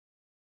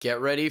Get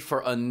ready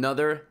for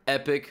another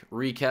epic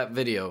recap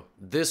video.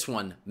 This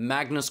one,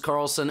 Magnus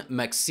Carlsen,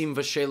 Maxime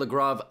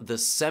Vachier-Lagrave, the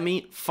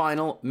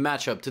semi-final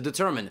matchup to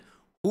determine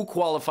who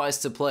qualifies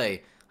to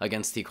play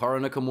against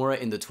Hikaru Nakamura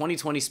in the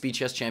 2020 Speed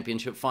Chess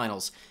Championship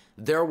Finals.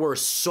 There were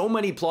so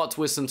many plot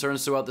twists and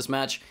turns throughout this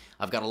match.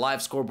 I've got a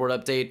live scoreboard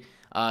update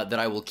that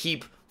I will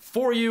keep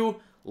for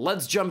you.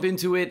 Let's jump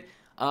into it.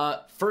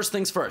 First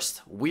things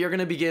first, we are going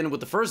to begin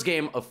with the first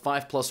game of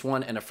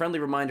 5+1, and a friendly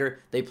reminder,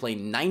 they play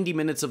 90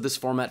 minutes of this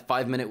format,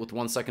 5 minute with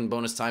 1 second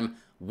bonus time,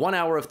 1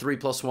 hour of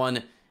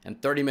 3+1,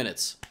 and 30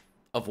 minutes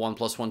of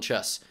 1+1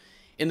 chess.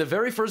 In the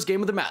very first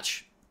game of the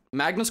match,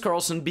 Magnus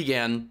Carlsen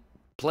began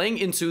playing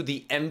into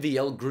the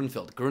MVL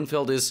Grunfeld.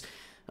 Grunfeld is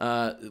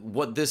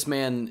what this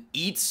man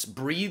eats,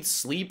 breathes,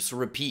 sleeps,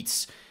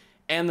 repeats,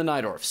 and the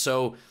Najdorf.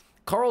 So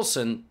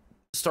Carlsen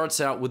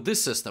starts out with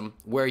this system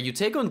where you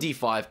take on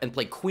d5 and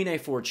play queen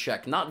a4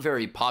 check. Not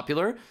very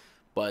popular,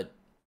 but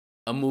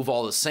a move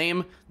all the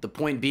same. The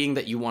point being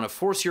that you want to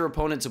force your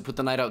opponent to put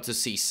the knight out to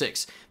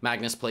c6.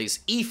 Magnus plays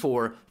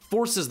e4,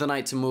 forces the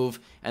knight to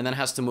move, and then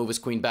has to move his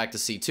queen back to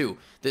c2.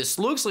 This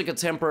looks like a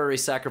temporary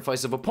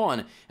sacrifice of a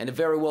pawn, and it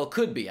very well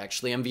could be.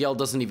 Actually, MVL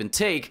doesn't even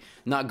take,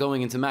 not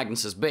going into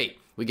Magnus's bait.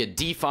 We get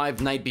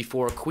d5, knight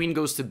b4, queen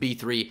goes to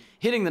b3,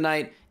 hitting the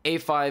knight,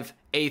 a5,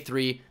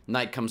 a3,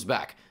 knight comes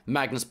back.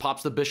 Magnus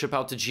pops the bishop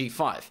out to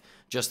g5,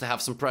 just to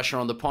have some pressure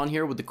on the pawn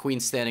here with the queen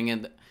standing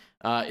in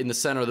the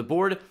center of the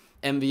board.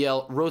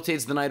 MVL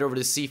rotates the knight over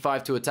to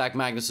c5 to attack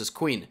Magnus's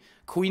queen.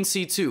 Queen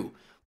c2,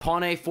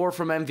 pawn a4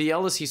 from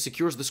MVL as he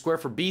secures the square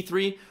for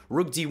b3,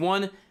 rook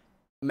d1.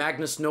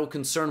 Magnus no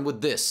concern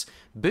with this.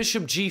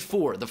 Bishop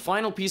g4, the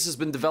final piece has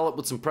been developed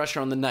with some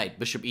pressure on the knight.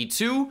 Bishop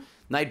e2,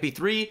 knight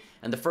b3,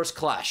 and the first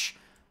clash.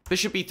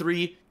 Bishop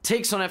e3,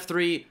 takes on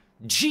f3,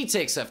 G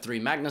takes f3.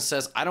 Magnus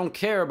says, I don't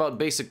care about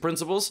basic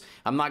principles.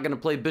 I'm not going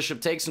to play bishop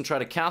takes and try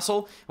to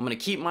castle. I'm going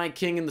to keep my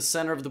king in the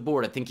center of the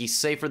board. I think he's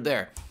safer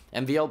there.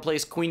 MVL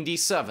plays queen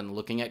d7,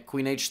 looking at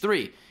queen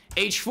h3.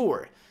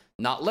 h4,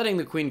 not letting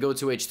the queen go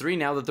to h3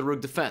 now that the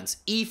rook defends.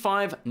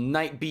 e5,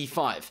 knight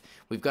b5.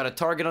 We've got a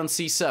target on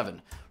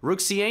c7. Rook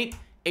c8,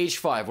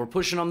 h5. We're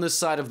pushing on this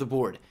side of the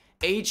board.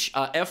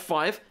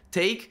 f5,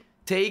 take,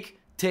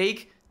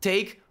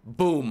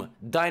 boom.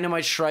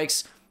 Dynamite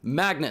strikes.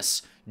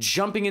 Magnus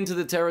jumping into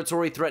the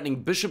territory,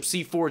 threatening bishop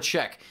c4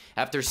 check.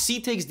 After c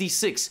takes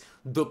d6,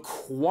 the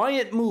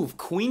quiet move,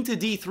 queen to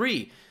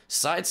d3,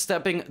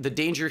 sidestepping the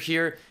danger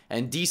here,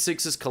 and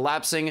d6 is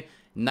collapsing.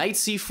 Knight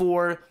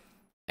c4,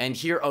 and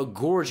here a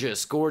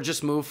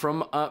gorgeous move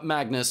from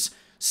Magnus,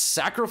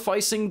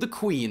 sacrificing the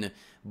queen,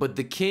 but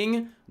the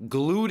king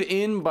glued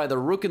in by the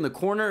rook in the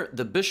corner,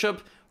 the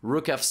bishop,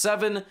 rook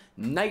f7,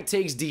 knight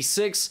takes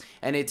d6,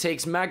 and it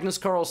takes Magnus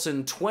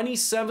Carlsen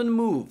 27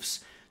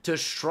 moves to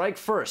strike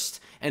first,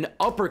 an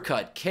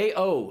uppercut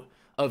KO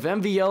of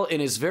MVL in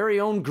his very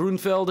own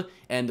Grunfeld,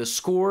 and the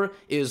score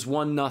is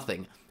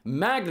 1-0.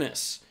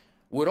 Magnus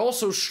would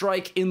also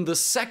strike in the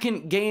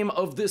second game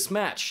of this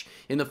match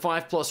in the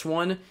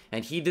 5+1,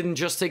 and he didn't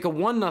just take a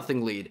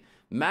 1-0 lead.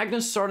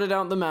 Magnus started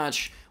out the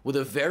match with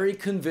a very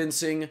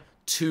convincing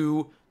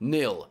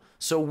 2-0.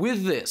 So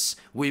with this,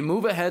 we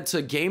move ahead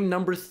to game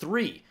number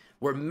 3,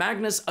 where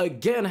Magnus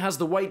again has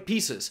the white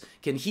pieces.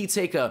 Can he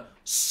take a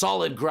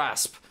solid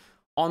grasp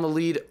on the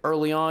lead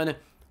early on?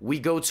 We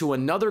go to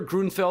another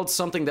Grunfeld,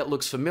 something that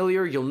looks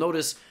familiar. You'll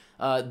notice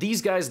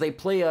these guys, they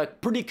play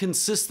pretty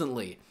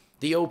consistently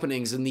the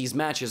openings in these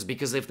matches,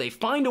 because if they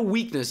find a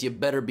weakness, you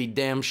better be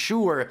damn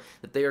sure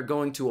that they are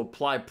going to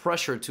apply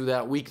pressure to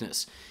that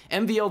weakness.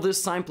 MVL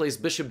this time plays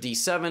bishop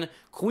d7,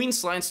 queen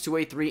slides to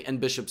a3, and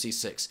bishop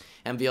c6.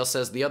 MVL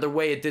says, the other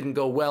way it didn't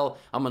go well,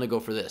 I'm gonna go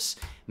for this.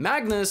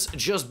 Magnus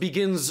just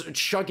begins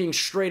chugging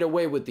straight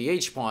away with the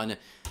h-pawn.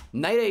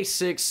 Knight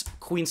a6,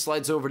 queen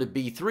slides over to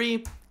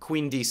b3,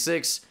 queen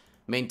d6,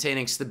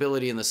 maintaining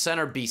stability in the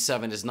center.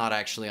 b7 is not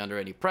actually under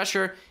any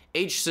pressure.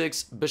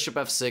 h6, bishop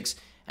f6,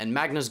 and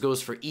Magnus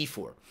goes for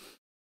e4.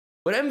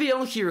 But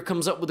MVL here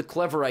comes up with a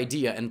clever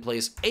idea and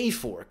plays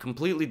a4,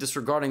 completely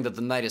disregarding that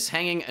the knight is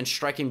hanging and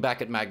striking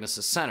back at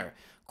Magnus's center.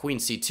 Queen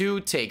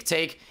c2,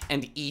 take,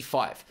 and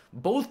e5.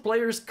 Both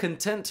players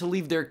content to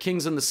leave their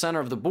kings in the center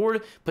of the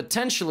board,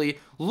 potentially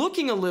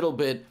looking a little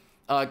bit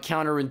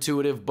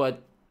counterintuitive,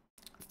 but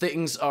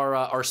things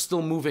are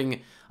still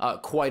moving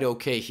quite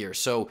okay here.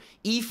 So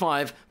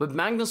e5, but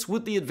Magnus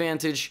with the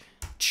advantage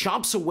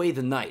chops away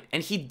the knight.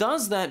 And he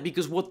does that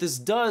because what this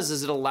does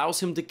is it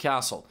allows him to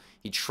castle.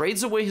 He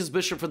trades away his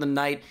bishop for the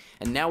knight,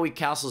 and now he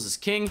castles his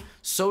king.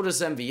 So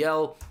does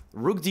MVL,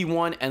 rook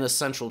d1, and the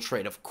central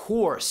trade. Of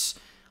course,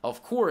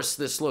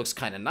 this looks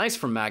kind of nice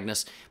for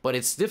Magnus, but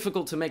it's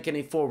difficult to make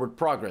any forward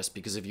progress,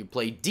 because if you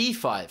play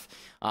d5,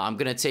 I'm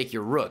going to take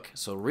your rook.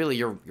 So really,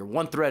 your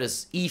one threat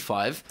is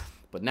e5,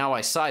 but now I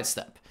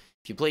sidestep.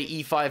 If you play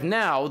e5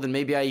 now, then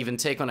maybe I even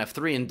take on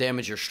f3 and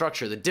damage your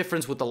structure. The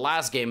difference with the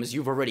last game is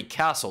you've already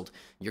castled.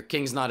 Your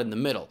king's not in the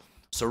middle.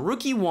 So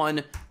rook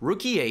e1, rook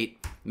e8,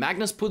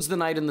 Magnus puts the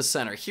knight in the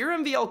center. Here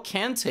MVL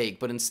can take,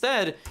 but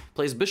instead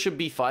plays bishop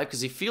b5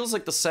 because he feels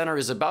like the center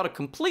is about to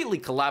completely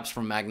collapse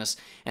from Magnus,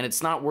 and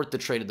it's not worth the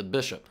trade of the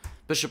bishop.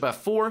 Bishop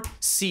f4,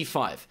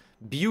 c5.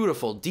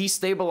 Beautiful,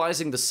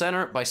 destabilizing the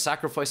center by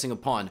sacrificing a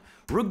pawn.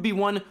 Rook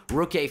b1,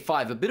 rook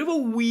a5. A bit of a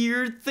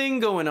weird thing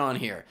going on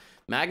here.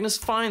 Magnus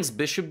finds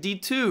bishop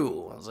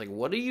d2. I was like,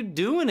 what are you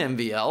doing,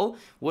 MVL?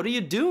 What are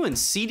you doing?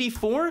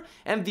 cd4?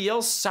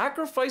 MVL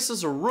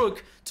sacrifices a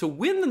rook to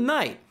win the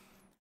knight.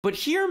 But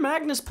here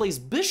Magnus plays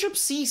bishop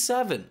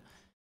c7.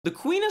 The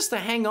queen has to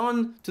hang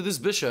on to this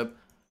bishop,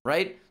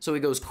 right? So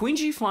he goes queen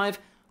g5,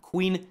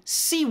 queen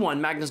c1.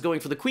 Magnus going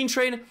for the queen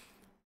trade,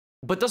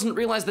 but doesn't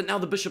realize that now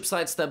the bishop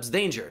sidesteps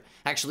danger.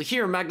 Actually,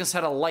 here Magnus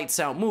had a lights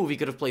out move. He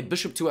could have played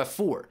bishop to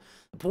f4.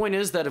 The point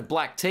is that if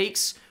black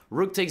takes,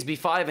 rook takes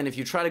b5, and if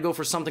you try to go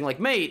for something like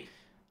mate,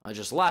 I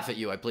just laugh at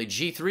you. I played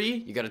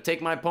g3, you gotta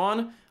take my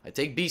pawn. I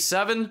take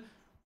b7,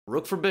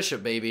 rook for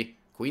bishop, baby.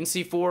 Queen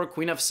c4,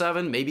 queen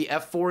f7, maybe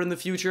f4 in the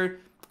future.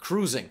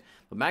 Cruising.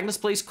 But Magnus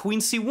plays queen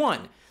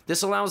c1.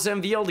 This allows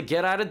MVL to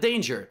get out of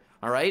danger.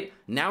 Alright?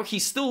 Now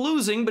he's still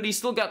losing, but he's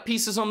still got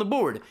pieces on the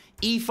board.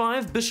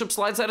 e5, bishop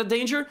slides out of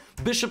danger.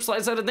 Bishop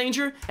slides out of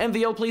danger.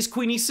 MVL plays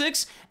queen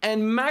e6.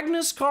 And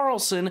Magnus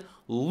Carlsen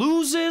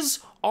loses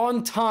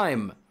on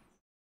time.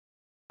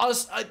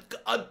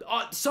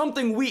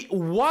 Something we...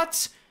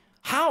 What?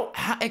 How?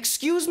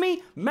 Excuse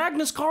me?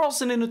 Magnus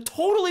Carlsen in a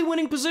totally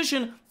winning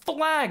position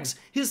flags.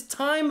 His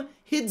time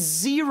hit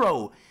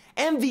 0.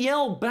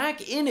 MVL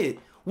back in it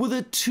with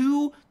a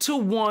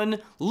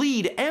 2-1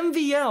 lead.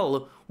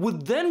 MVL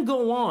would then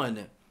go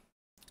on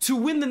to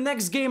win the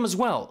next game as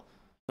well.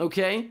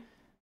 Okay?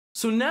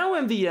 So now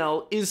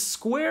MVL is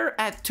square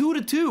at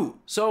 2-2.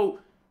 So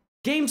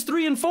games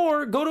 3 and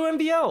 4 go to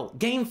MVL.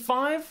 Game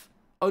 5,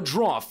 a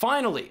draw.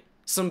 Finally,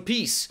 some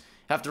peace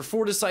after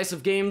 4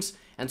 decisive games.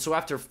 And so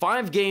after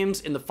 5 games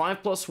in the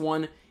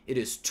 5+1, it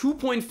is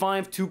 2.5,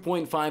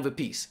 2.5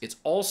 apiece. It's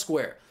all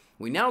square.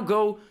 We now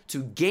go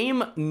to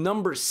game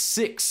number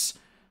 6.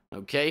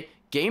 Okay?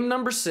 Game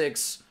number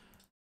 6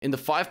 in the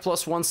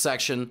 5+1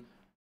 section.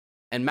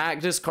 And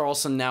Magnus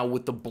Carlsen now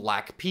with the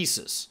black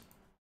pieces.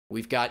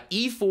 We've got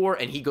e4,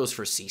 and he goes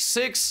for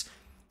c6.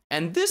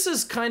 And this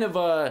is kind of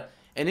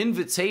an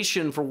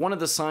invitation for one of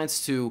the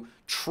sides to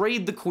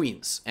trade the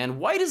queens. And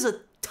white is a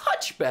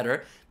touch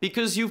better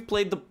because you've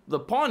played the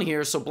pawn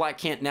here, so black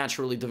can't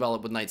naturally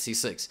develop with knight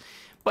c6.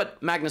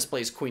 But Magnus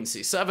plays queen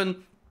c7,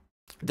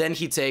 then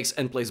he takes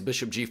and plays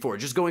bishop g4,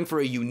 just going for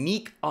a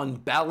unique,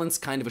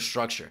 unbalanced kind of a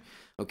structure,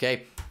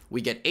 okay?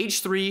 We get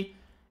h3,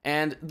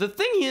 and the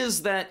thing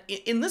is that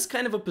in this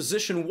kind of a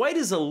position, white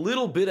is a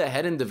little bit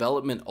ahead in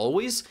development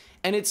always,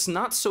 and it's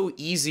not so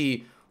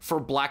easy for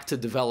black to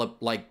develop,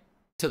 like,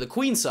 to the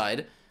queen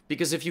side,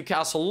 because if you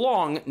castle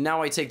long,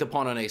 now I take the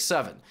pawn on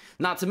a7.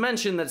 Not to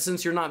mention that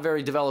since you're not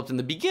very developed in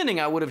the beginning,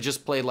 I would have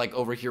just played like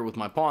over here with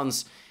my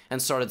pawns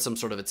and started some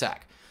sort of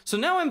attack. So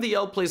now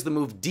MVL plays the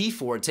move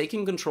d4,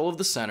 taking control of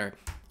the center,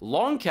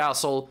 long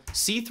castle,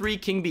 c3,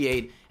 king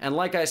b8, and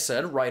like I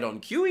said, right on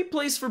cue, he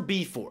plays for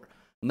b4.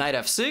 Knight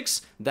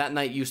f6, that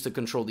knight used to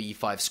control the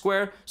e5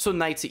 square, so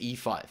knight to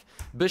e5.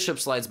 Bishop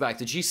slides back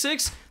to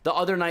g6, the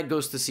other knight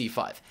goes to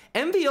c5.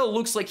 MVL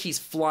looks like he's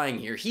flying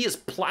here. He is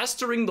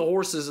plastering the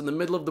horses in the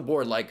middle of the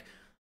board like,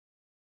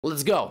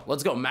 let's go,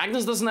 let's go.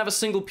 Magnus doesn't have a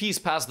single piece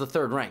past the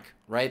 3rd rank,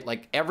 right?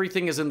 Like,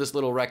 everything is in this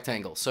little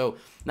rectangle. So,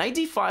 knight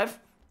d5,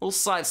 little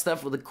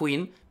sidestep with the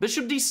queen.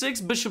 Bishop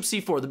d6, bishop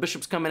c4, the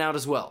bishop's coming out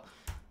as well.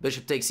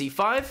 Bishop takes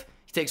e5,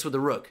 he takes with the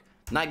rook.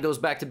 Knight goes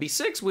back to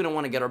b6, we don't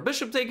want to get our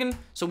bishop taken,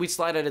 so we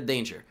slide out of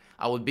danger.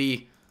 I would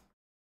be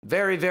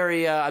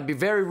I'd be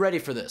very ready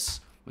for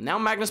this. But now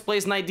Magnus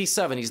plays knight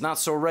d7. He's not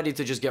so ready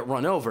to just get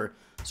run over.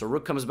 So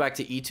rook comes back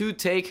to e2,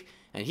 take.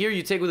 And here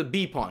you take with a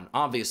b pawn,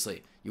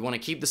 obviously. You want to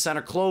keep the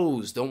center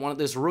closed. Don't want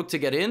this rook to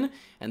get in.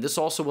 And this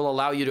also will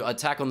allow you to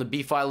attack on the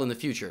b file in the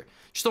future.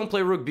 Just don't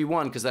play rook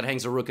b1 because that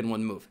hangs a rook in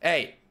one move.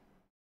 Hey,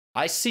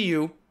 I see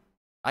you.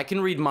 I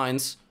can read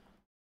minds.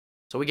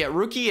 So we get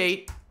rook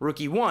e8, rook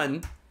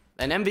e1.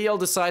 And MVL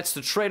decides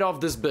to trade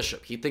off this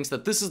bishop. He thinks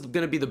that this is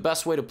going to be the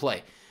best way to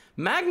play.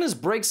 Magnus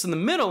breaks in the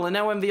middle, and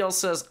now MVL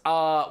says,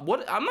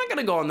 what? I'm not going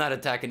to go on that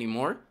attack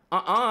anymore.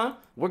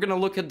 We're going to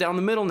look at down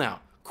the middle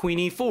now. Queen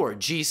e4,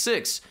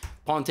 g6,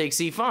 pawn takes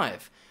e5,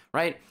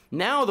 right?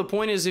 Now the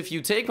point is if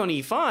you take on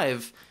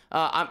e5,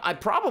 I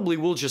probably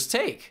will just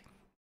take.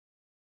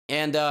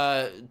 And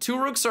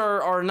 2 rooks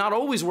are not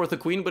always worth a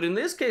queen, but in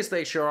this case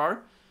they sure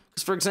are.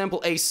 Because for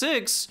example,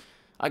 a6,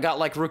 I got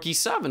like rook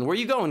e7. Where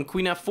you going?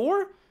 Queen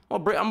f4?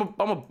 I'm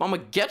gonna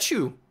get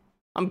you.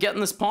 I'm getting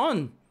this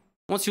pawn.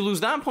 Once you lose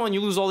that pawn, you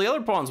lose all the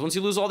other pawns. Once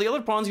you lose all the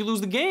other pawns, you lose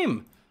the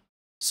game.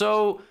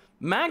 So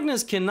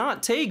Magnus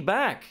cannot take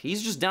back.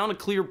 He's just down a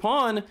clear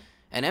pawn,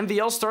 and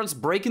MVL starts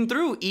breaking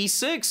through.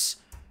 e6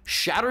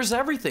 shatters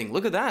everything.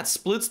 Look at that.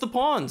 Splits the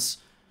pawns.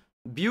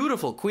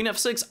 Beautiful. Queen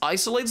f6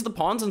 isolates the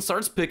pawns and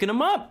starts picking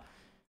them up.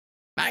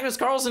 Magnus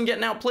Carlsen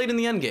getting outplayed in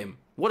the endgame.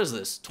 What is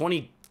this?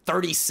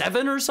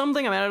 2037 or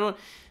something? I mean, I don't...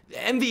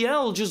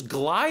 MVL just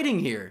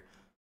gliding here.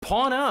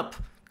 pawn up,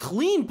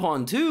 clean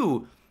pawn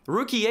too,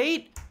 rook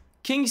e8,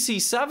 king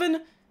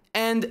c7,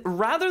 and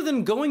rather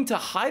than going to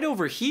hide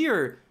over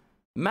here,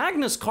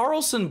 Magnus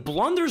Carlsen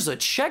blunders a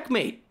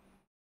checkmate.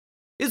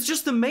 It's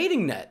just a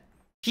mating net.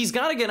 He's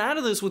got to get out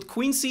of this with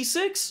queen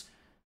c6.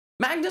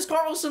 Magnus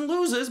Carlsen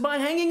loses by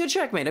hanging a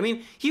checkmate. I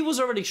mean, he was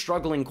already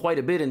struggling quite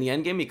a bit in the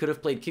endgame. He could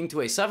have played king to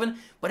a7,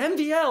 but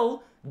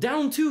MVL,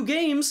 down 2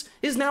 games,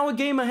 is now a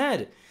game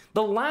ahead.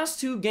 The last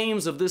 2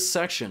 games of this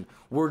section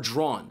were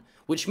drawn,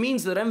 which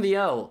means that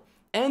MVL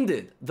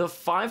ended the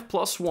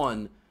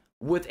 5+1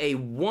 with a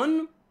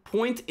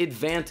 1-point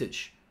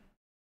advantage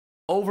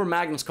over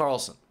Magnus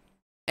Carlsen.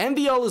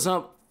 MVL is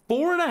up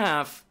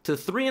 4.5 to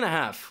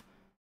 3.5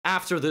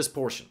 after this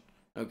portion,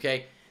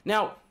 okay?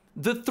 Now,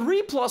 the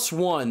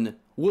 3+1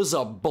 was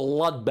a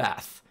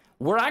bloodbath.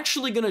 We're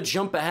actually going to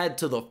jump ahead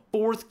to the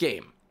 4th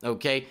game,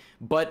 okay?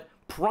 But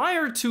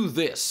prior to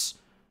this,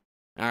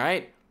 all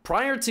right,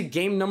 prior to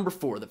game number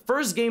 4, the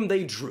first game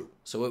they drew,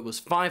 so it was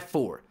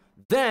 5-4.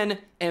 Then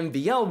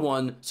MVL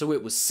won, so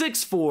it was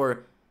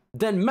 6-4.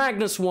 Then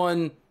Magnus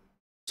won,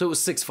 so it was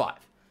 6-5.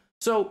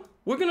 So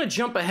we're going to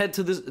jump ahead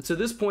to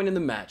this point in the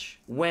match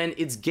when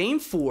it's game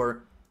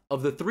 4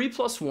 of the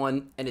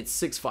 3+1 and it's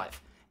 6-5.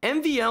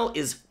 MVL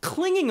is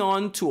clinging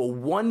on to a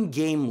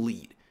 1-game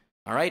lead.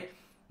 All right.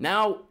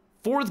 Now,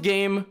 4th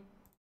game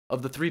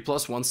of the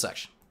 3+1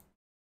 section.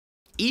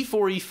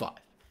 E4, E5.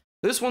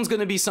 This one's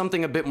going to be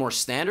something a bit more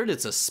standard.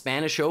 It's a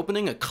Spanish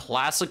opening, a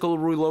classical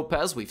Ruy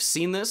Lopez. We've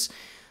seen this.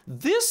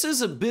 This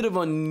is a bit of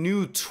a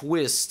new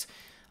twist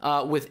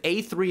with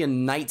A3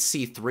 and knight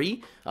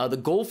C3. The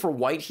goal for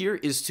white here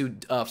is to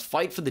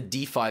fight for the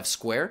D5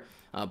 square.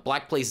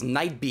 Black plays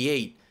knight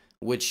B8.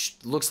 Which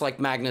looks like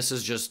Magnus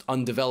is just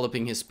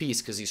undeveloping his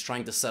piece because he's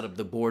trying to set up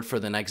the board for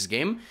the next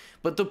game.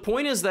 But the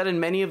point is that in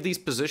many of these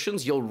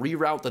positions, you'll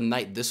reroute the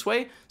knight this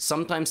way,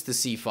 sometimes to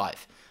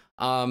c5.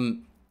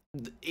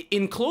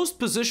 In closed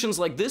positions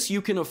like this,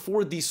 you can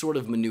afford these sort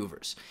of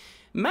maneuvers.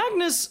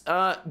 Magnus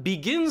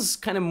begins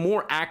kind of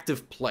more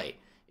active play.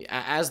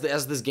 As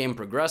this game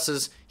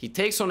progresses, he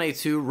takes on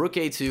a2, rook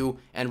a2,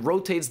 and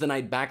rotates the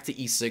knight back to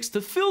e6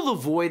 to fill the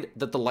void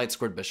that the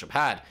light-squared bishop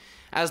had.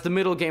 As the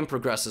middle game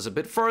progresses a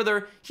bit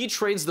further, he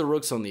trades the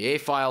rooks on the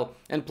a-file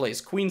and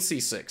plays queen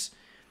c6.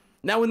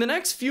 Now in the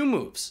next few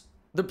moves,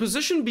 the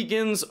position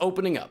begins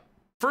opening up.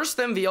 First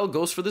MVL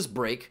goes for this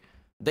break,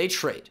 they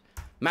trade.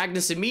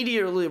 Magnus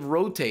immediately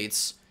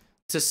rotates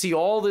to see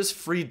all this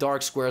free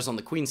dark squares on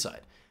the queen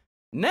side.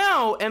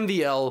 Now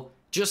MVL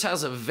just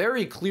has a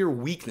very clear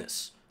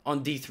weakness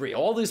on d3.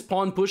 All this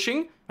pawn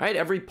pushing, right?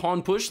 Every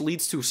pawn push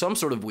leads to some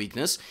sort of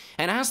weakness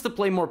and has to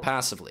play more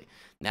passively.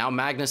 Now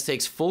Magnus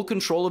takes full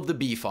control of the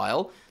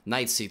b-file,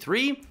 knight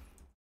c3,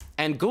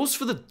 and goes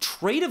for the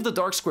trade of the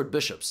dark squared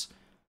bishops.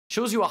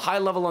 Shows you a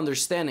high-level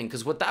understanding,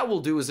 because what that will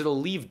do is it'll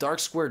leave dark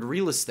squared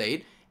real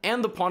estate,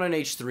 and the pawn on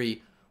h3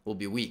 will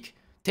be weak.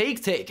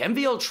 Take.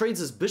 MVL trades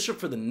his bishop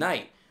for the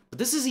knight, but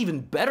this is even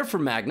better for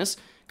Magnus,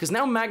 because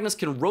now Magnus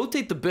can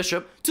rotate the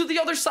bishop to the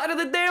other side of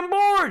the damn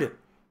board!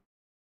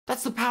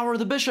 That's the power of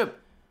the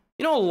bishop.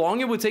 You know how long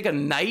it would take a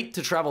knight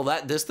to travel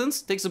that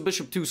distance? It takes a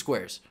bishop 2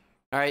 squares.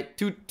 All right,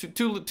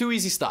 two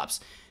easy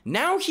stops.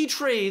 Now he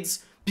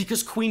trades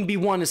because queen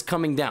b1 is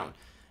coming down.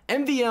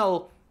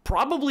 MVL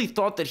probably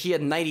thought that he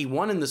had knight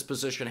e1 in this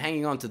position,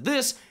 hanging on to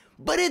this,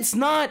 but it's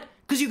not,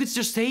 because you could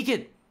just take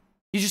it.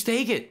 You just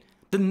take it.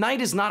 The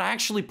knight is not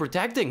actually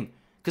protecting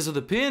because of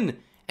the pin,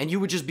 and you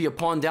would just be a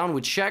pawn down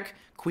with check.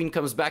 Queen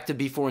comes back to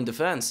b4 in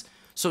defense.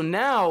 So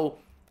now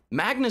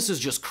Magnus is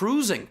just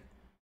cruising.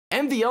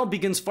 MVL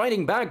begins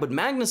fighting back, but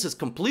Magnus is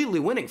completely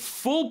winning.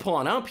 Full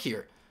pawn up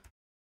here.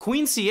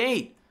 Queen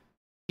c8.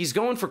 He's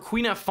going for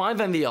queen f5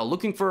 MVL,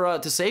 looking for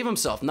to save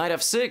himself. Knight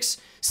f6,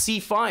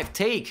 c5,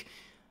 take.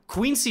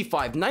 Queen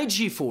c5, knight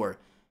g4.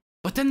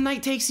 But then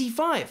knight takes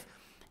e5.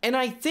 And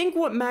I think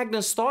what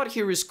Magnus thought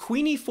here is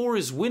queen e4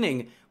 is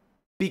winning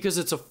because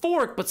it's a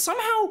fork, but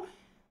somehow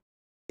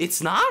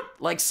it's not.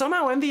 Like,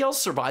 somehow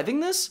MVL's surviving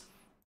this.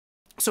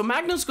 So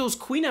Magnus goes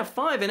queen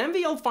f5, and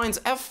MVL finds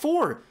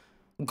f4,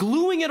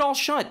 gluing it all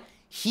shut.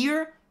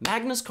 Here,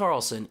 Magnus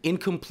Carlsen, in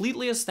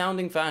completely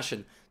astounding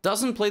fashion,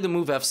 doesn't play the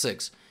move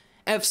f6.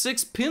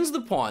 f6 pins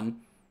the pawn.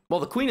 Well,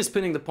 the queen is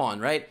pinning the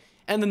pawn, right?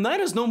 And the knight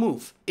has no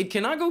move. It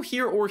cannot go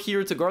here or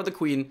here to guard the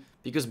queen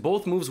because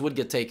both moves would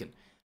get taken.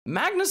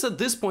 Magnus at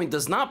this point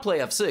does not play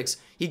f6.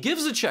 He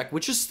gives a check,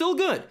 which is still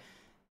good.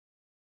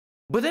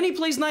 But then he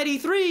plays knight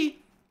e3.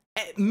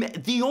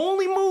 The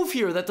only move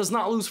here that does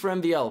not lose for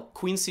MVL,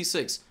 queen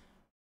c6.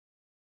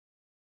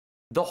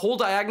 The whole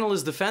diagonal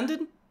is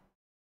defended.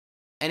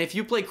 And if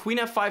you play queen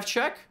f5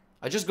 check,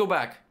 I just go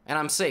back and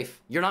I'm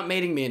safe. You're not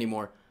mating me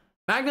anymore.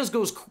 Magnus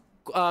goes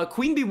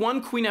queen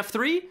b1, queen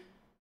f3.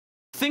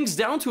 Things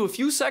down to a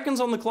few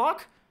seconds on the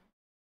clock.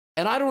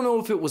 And I don't know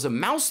if it was a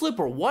mouse slip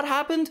or what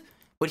happened,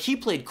 but he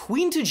played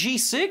queen to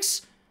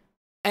g6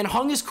 and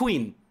hung his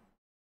queen.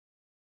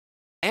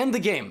 End the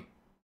game.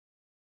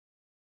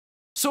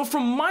 So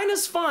from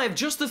 -5,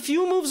 just a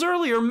few moves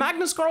earlier,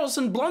 Magnus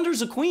Carlsen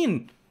blunders a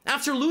queen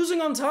after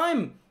losing on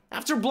time,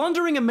 after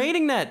blundering a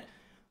mating net.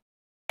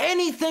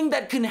 anything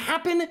that can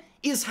happen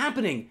is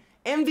happening.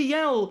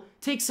 MVL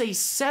takes a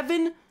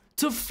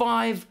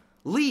 7-5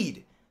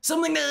 lead.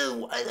 Something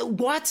that,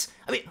 what?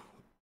 I mean,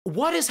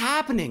 what is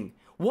happening?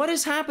 What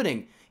is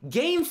happening?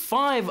 Game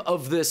 5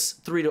 of this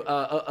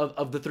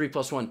of the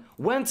 3+1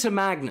 went to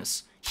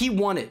Magnus. He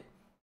won it.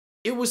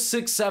 It was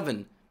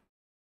 6-7.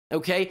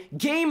 Okay?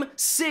 Game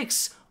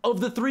 6 of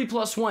the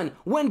 3+1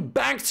 went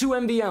back to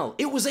MVL.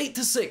 It was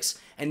 8-6.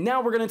 And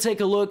now we're going to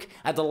take a look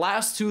at the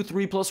last 2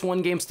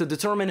 3+1 games to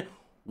determine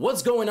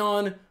what's going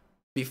on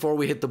before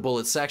we hit the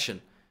bullet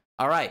section.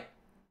 All right.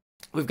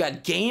 We've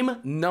got game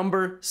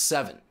number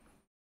 7.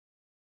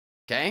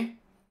 Okay?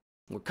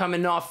 We're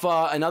coming off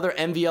another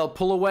MVL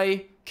pull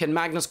away. Can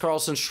Magnus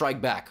Carlsen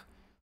strike back?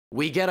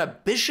 We get a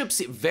bishop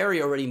C,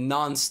 very already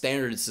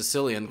non-standard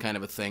Sicilian kind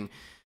of a thing.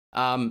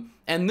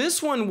 And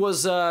this one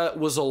was a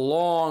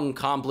long,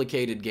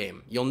 complicated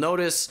game. You'll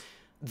notice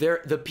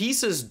the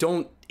pieces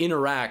don't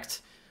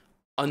interact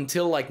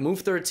until like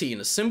move 13,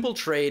 a simple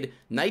trade,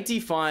 knight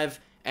d5,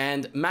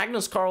 and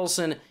Magnus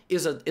Carlsen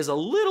is a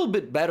little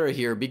bit better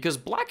here because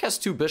black has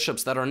 2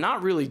 bishops that are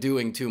not really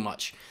doing too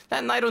much.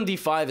 That knight on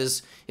d5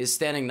 is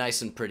standing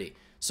nice and pretty.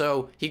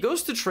 So he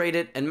goes to trade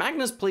it, and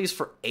Magnus plays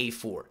for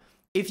a4.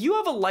 If you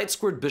have a light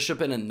squared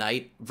bishop and a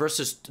knight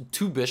versus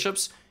 2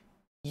 bishops,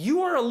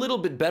 you are a little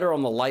bit better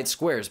on the light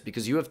squares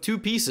because you have 2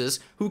 pieces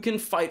who can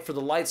fight for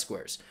the light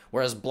squares,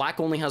 whereas black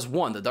only has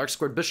 1. The dark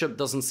squared bishop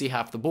doesn't see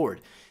half the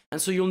board.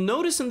 And so you'll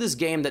notice in this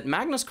game that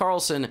Magnus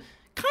Carlsen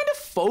kind of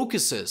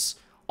focuses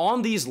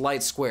on these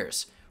light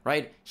squares,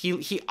 right?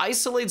 He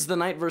isolates the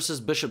knight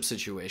versus bishop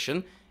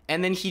situation,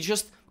 and then he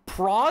just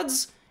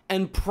prods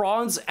and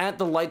prods at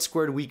the light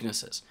squared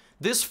weaknesses.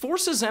 This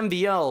forces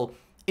MVL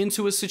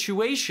into a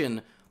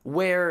situation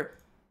where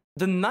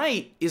the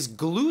knight is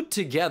glued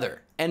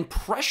together and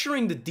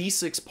pressuring the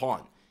d6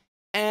 pawn.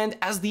 And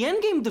as the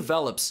endgame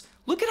develops,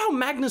 look at how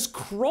Magnus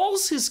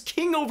crawls his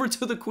king over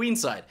to the queen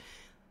side,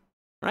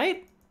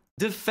 right?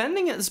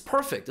 Defending it is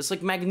perfect. It's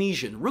like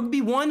Magnesian. Rook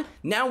b1,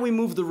 now we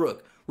move the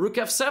rook. Rook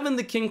f7,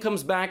 the king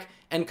comes back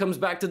and comes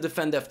back to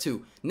defend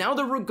f2. Now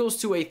the rook goes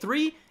to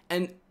a3,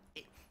 and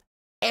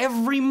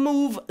every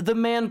move the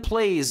man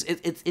plays,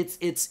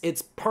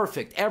 it's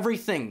perfect.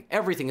 Everything.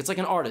 It's like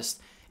an artist.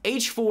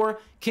 h4,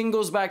 king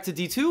goes back to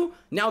d2.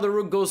 Now the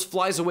rook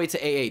flies away to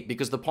a8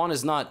 because the pawn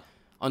is not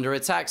under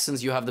attack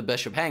since you have the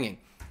bishop hanging.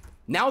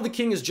 Now the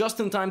king is just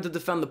in time to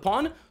defend the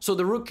pawn, so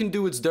the rook can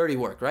do its dirty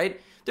work, right?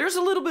 There's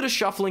a little bit of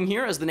shuffling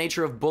here as the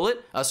nature of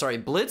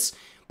Blitz.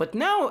 But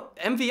now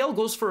MVL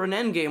goes for an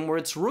endgame where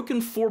it's rook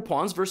and 4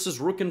 pawns versus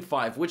rook and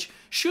 5, which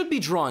should be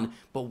drawn.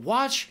 But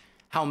watch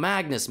how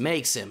Magnus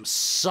makes him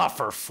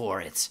suffer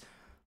for it.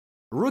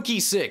 Rook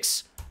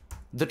e6,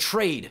 the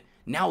trade.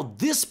 Now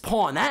this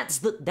pawn,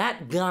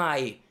 that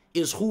guy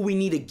is who we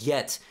need to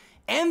get.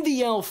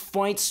 MVL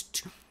fights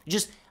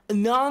just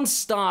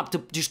non-stop to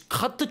just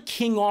cut the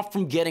king off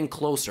from getting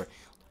closer.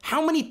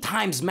 How many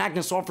times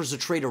Magnus offers a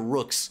trade of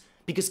rooks?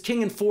 Because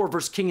king and 4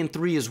 versus king and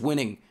 3 is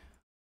winning.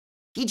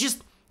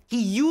 He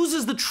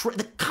uses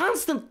the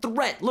constant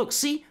threat, look,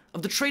 see,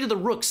 of the trade of the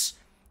rooks.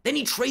 Then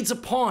he trades a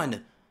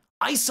pawn,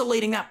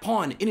 isolating that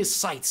pawn in his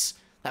sights.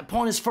 That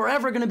pawn is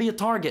forever going to be a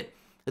target.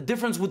 The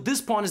difference with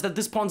this pawn is that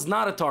this pawn's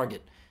not a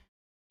target.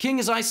 King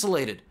is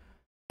isolated,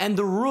 and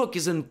the rook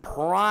is in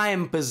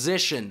prime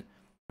position,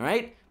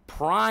 right?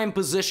 Prime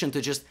position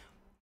to just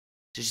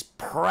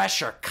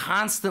pressure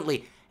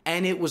constantly.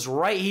 And it was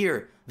right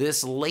here,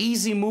 this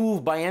lazy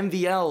move by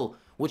MVL,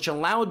 which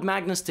allowed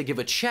Magnus to give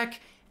a check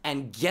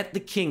and get the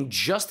king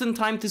just in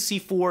time to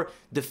c4,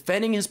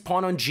 defending his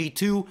pawn on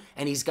g2,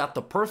 and he's got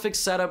the perfect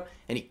setup,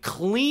 and he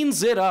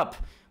cleans it up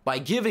by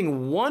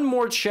giving one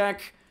more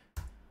check.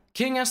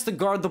 King has to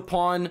guard the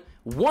pawn,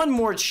 one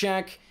more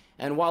check,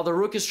 and while the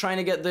rook is trying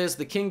to get this,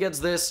 the king gets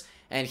this,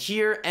 and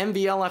here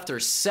MVL, after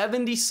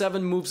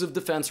 77 moves of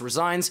defense,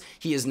 resigns.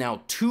 He is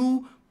now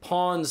 2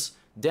 pawns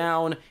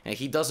down, and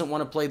he doesn't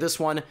want to play this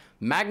one.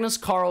 Magnus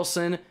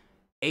Carlsen,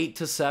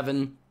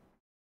 8-7.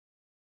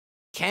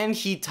 Can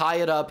he tie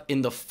it up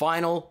in the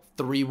final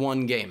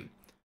 3-1 game?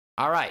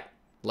 All right,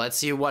 let's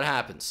see what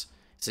happens.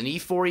 It's an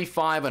e4,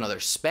 e5, another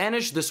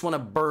Spanish, this one a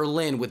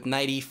Berlin with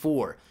knight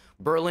e4.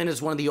 Berlin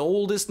is one of the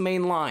oldest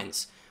main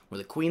lines where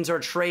the queens are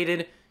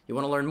traded. You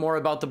want to learn more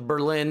about the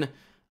Berlin?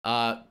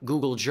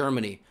 Google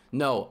Germany.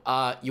 No,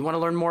 you want to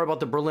learn more about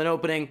the Berlin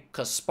opening?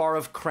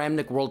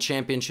 Kasparov-Kramnik World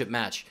Championship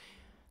match.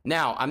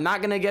 Now, I'm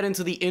not going to get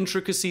into the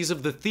intricacies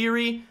of the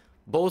theory.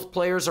 Both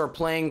players are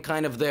playing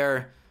kind of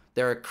their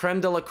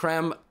creme de la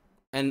creme.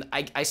 And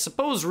I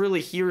suppose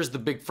really here's the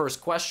big first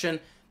question.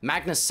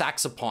 Magnus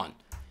sacks a pawn.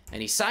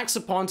 And he sacks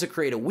a pawn to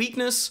create a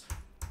weakness.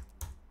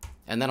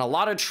 And then a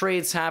lot of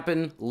trades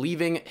happen,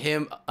 leaving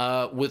him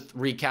with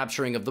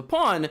recapturing of the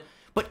pawn.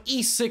 But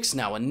e6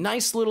 now, a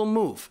nice little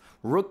move.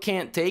 Rook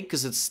can't take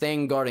because it's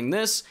staying guarding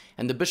this.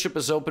 And the bishop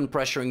is open,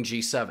 pressuring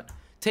g7.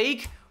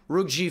 Take,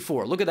 rook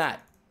g4. Look at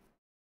that.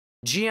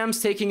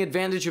 GM's taking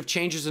advantage of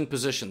changes in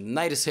position.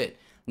 Knight is hit.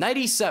 Knight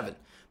e7.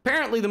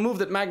 Apparently, the move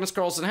that Magnus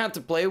Carlsen had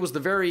to play was the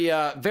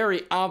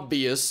very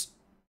obvious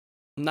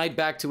Knight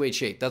back to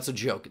h8. That's a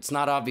joke. It's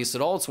not obvious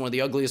at all. It's one of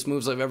the ugliest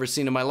moves I've ever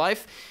seen in my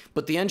life.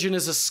 But the engine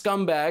is a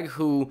scumbag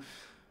who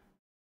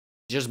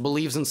just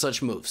believes in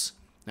such moves.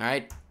 All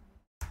right?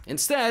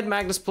 Instead,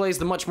 Magnus plays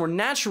the much more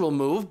natural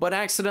move, but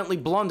accidentally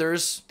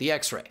blunders the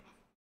X-ray.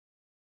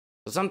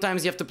 So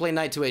sometimes you have to play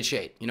knight to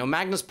h8. You know,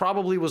 Magnus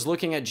probably was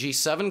looking at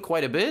g7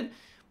 quite a bit,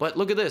 but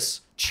look at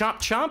this.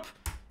 Chop, chop,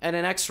 and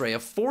an X-ray. A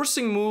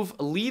forcing move,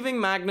 leaving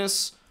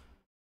Magnus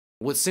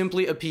with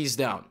simply a piece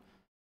down.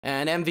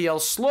 And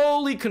MVL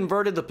slowly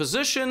converted the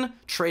position,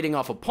 trading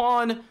off a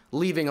pawn,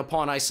 leaving a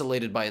pawn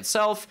isolated by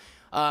itself.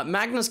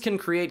 Magnus can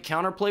create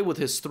counterplay with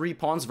his 3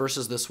 pawns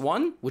versus this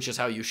one, which is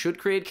how you should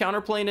create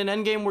counterplay in an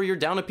endgame where you're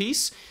down a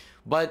piece.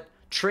 But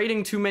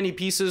trading too many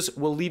pieces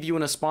will leave you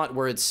in a spot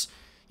where it's,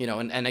 you know,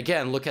 and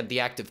again, look at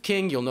the active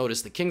king. You'll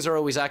notice the kings are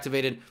always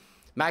activated.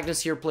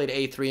 Magnus here played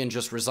a3 and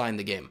just resigned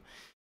the game.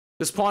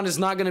 This pawn is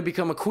not going to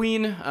become a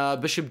queen.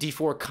 Bishop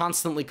d4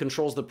 constantly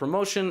controls the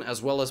promotion,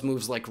 as well as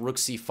moves like rook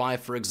c5,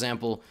 for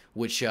example,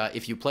 which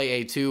if you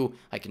play a2,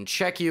 I can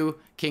check you,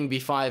 king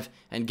b5,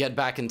 and get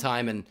back in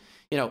time. And,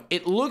 you know,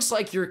 it looks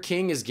like your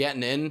king is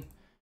getting in.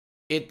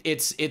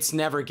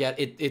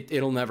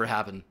 It'll never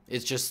happen.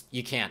 It's just,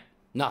 you can't.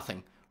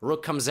 Nothing.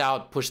 Rook comes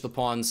out, push the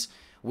pawns.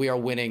 We are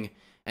winning.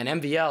 And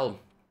MVL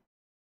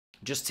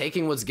just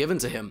taking what's given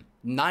to him.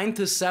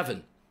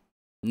 9-7.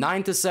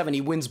 9-7.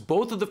 He wins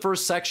both of the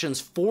first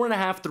sections,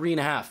 4.5,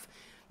 3.5.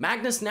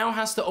 Magnus now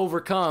has to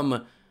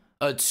overcome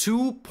a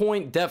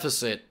 2-point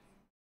deficit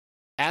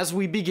as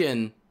we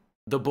begin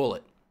the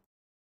bullet.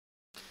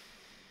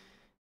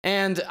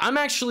 And I'm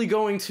actually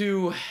going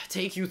to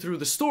take you through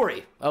the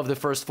story of the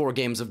first 4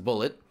 games of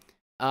bullet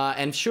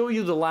and show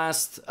you the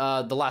last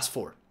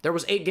 4. There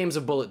was 8 games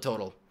of bullet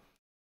total.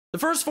 The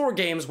first 4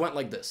 games went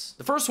like this.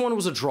 The first one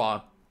was a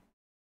draw,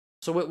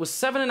 so it was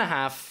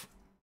 7.5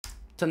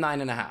 to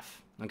 9.5.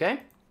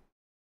 Okay?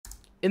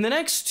 In the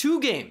next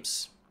 2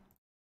 games,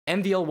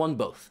 MVL won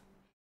both.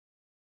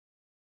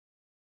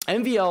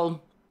 MVL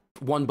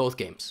won both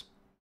games.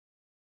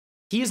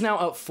 He is now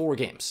out 4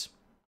 games.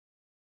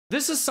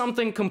 This is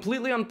something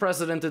completely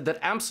unprecedented that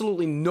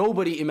absolutely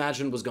nobody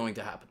imagined was going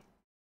to happen.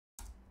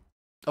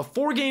 A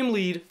 4-game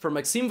lead for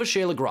Maxime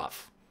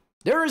Vachier-Lagrave.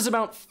 There is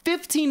about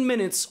 15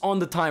 minutes on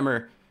the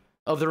timer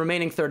of the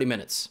remaining 30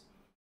 minutes.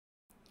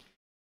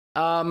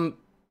 Yeah.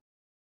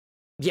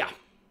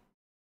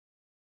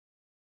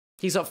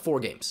 He's up 4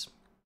 games.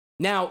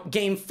 Now,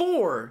 game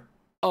 4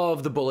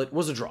 of the bullet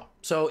was a draw.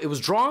 So it was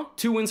draw,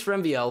 2 wins for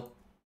MVL,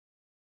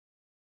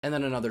 and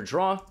then another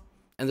draw.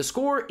 And the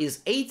score is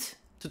 8-12.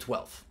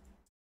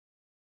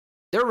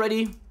 They're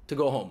ready to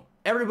go home.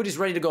 Everybody's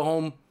ready to go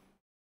home.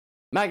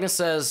 Magnus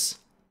says,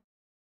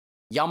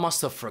 y'all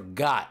must have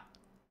forgot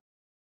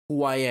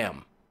who I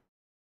am.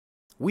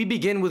 We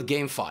begin with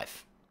game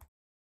 5.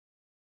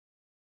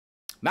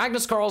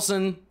 Magnus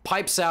Carlsen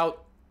pipes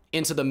out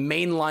into the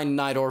mainline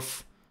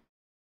Najdorf,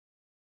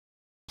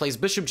 plays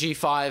bishop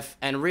g5,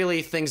 and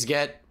really things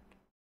get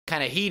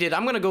kind of heated.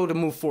 I'm going to go to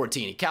move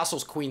 14. He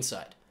castles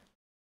queenside.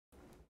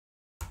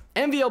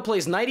 MVL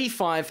plays knight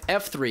e5,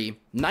 f3,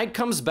 knight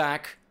comes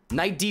back,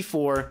 knight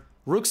d4,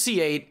 rook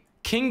c8,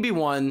 king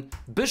b1,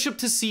 bishop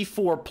to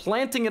c4,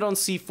 planting it on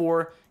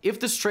c4. If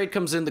the straight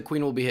comes in, the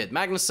queen will be hit.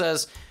 Magnus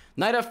says,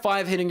 knight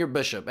f5, hitting your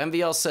bishop.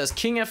 MVL says,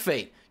 king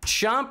f8,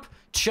 chop,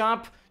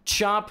 chop,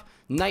 chop,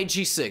 knight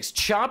g6,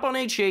 chop on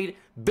h8,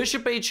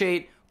 bishop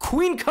h8,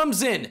 queen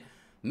comes in.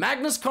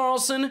 Magnus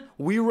Carlsen,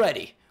 we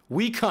ready.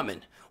 We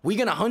coming. We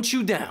gonna hunt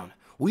you down.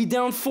 We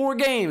down 4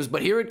 games,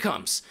 but here it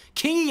comes.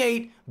 King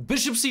e8,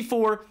 bishop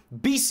c4,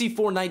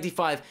 bc4, knight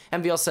d5.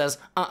 MVL says,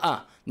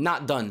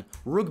 not done.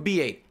 Rook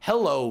b8.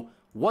 Hello.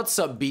 What's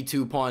up,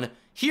 b2 pawn?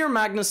 Here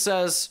Magnus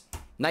says,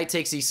 knight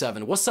takes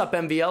e7. What's up,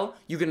 MVL?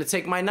 You gonna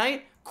take my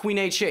knight? Queen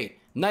h8.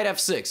 Knight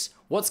f6.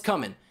 What's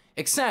coming?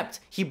 Except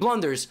he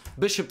blunders,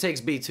 bishop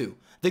takes b2.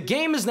 The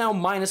game is now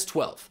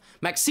 -12.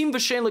 Maxime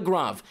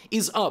Vachier-Lagrave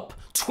is up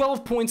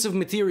 12 points of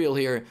material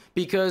here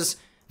because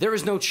there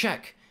is no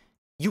check.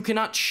 You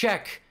cannot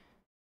check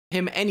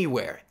him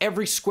anywhere.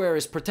 Every square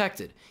is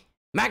protected.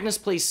 Magnus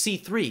plays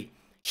c3.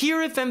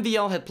 Here, if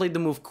MVL had played the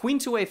move queen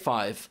to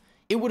a5,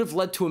 it would have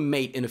led to a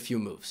mate in a few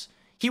moves.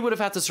 He would have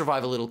had to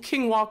survive a little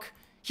king walk.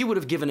 He would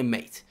have given a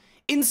mate.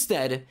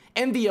 Instead,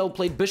 MVL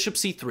played bishop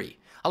c3,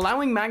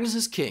 allowing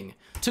Magnus's king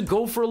to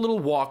go for a little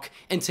walk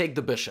and take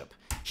the bishop.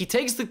 He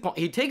takes the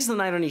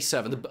knight on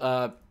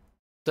e7,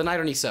 the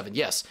knight on e7,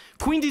 yes.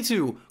 Queen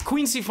d2,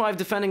 queen c5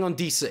 defending on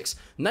d6.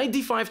 Knight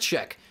d5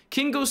 check.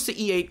 King goes to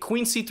e8,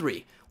 queen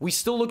c3. We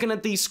still looking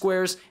at these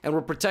squares, and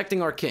we're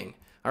protecting our king.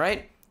 All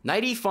right?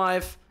 Knight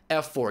e5,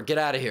 f4. Get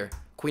out of here.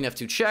 Queen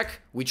f2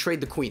 check. We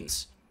trade the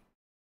queens.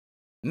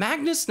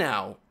 Magnus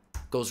now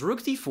goes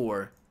rook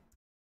d4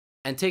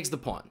 and takes the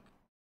pawn.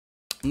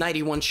 Knight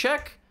e1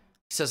 check.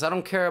 He says, I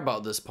don't care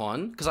about this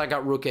pawn because I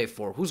got rook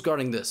a4. Who's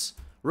guarding this?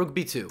 Rook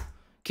b2.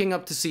 King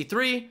up to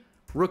c3.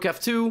 Rook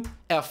f2,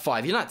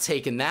 f5. You're not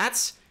taking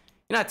that.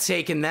 You're not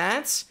taking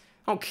that.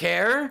 I don't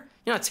care.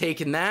 You're not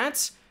taking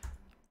that.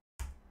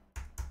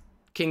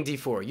 King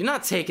d4. You're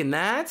not taking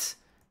that.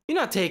 You're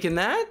not taking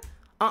that.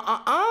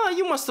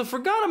 You must have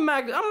forgot I'm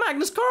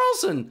Magnus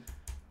Carlsen.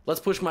 Let's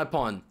push my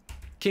pawn.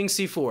 King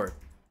c4.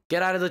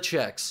 Get out of the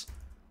checks.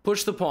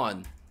 Push the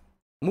pawn.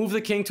 Move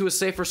the king to a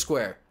safer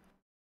square.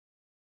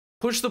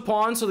 Push the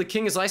pawn so the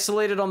king is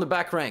isolated on the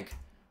back rank.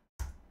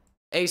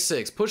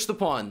 a6. Push the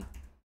pawn.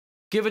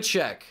 Give a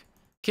check.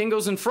 King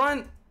goes in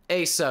front.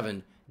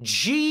 a7.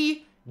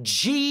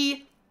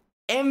 GG.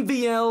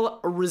 MVL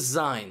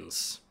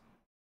resigns.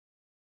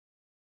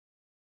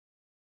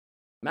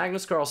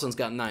 Magnus Carlsen's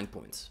got 9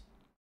 points.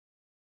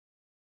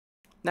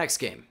 Next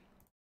game.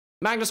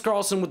 Magnus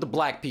Carlsen with the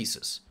black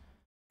pieces.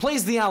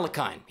 Plays the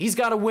Alekhine. He's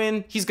got to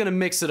win. He's going to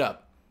mix it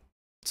up.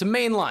 It's a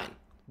main line.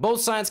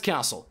 Both sides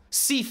castle.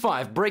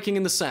 c5, breaking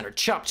in the center.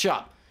 Chop,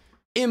 chop.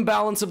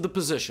 Imbalance of the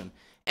position.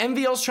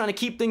 MVL's trying to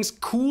keep things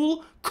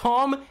cool,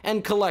 calm,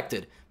 and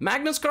collected.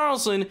 Magnus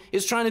Carlsen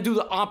is trying to do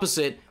the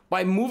opposite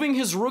by moving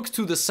his rook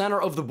to the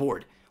center of the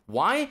board.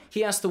 Why?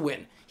 He has to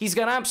win. He's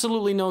got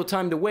absolutely no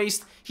time to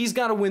waste. He's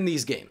got to win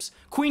these games.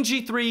 Queen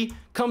g3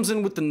 comes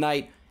in with the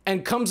knight,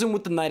 and comes in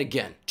with the knight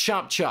again.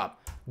 Chop,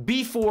 chop.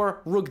 b4,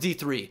 rook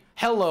d3.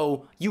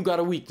 Hello, you got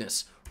a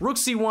weakness. Rook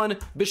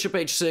c1, bishop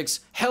h6.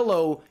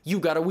 Hello, you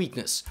got a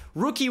weakness.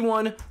 Rook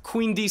e1,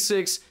 queen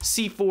d6,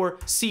 c4,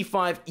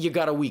 c5, you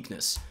got a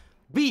weakness.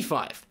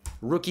 b5,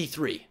 rook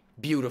e3.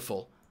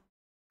 Beautiful.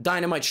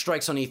 Dynamite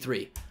strikes on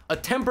e3. A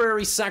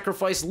temporary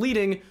sacrifice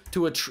leading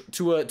to a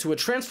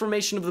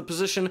transformation of the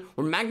position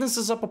where Magnus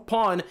is up a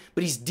pawn,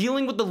 but he's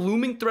dealing with the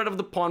looming threat of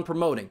the pawn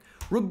promoting.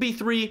 Rook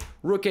b3,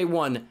 rook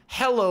a1.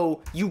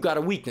 Hello, you got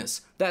a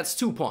weakness. That's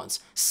 2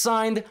 pawns.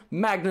 Signed,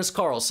 Magnus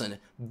Carlsen.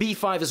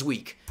 b5 is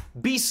weak.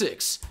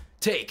 b6,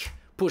 take.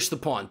 Push the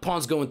pawn.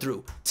 Pawn's going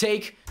through.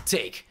 Take,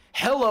 take.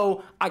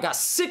 Hello, I got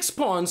 6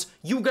 pawns.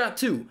 You got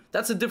 2.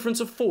 That's a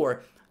difference of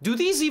 4. Do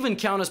these even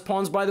count as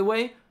pawns, by the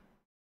way?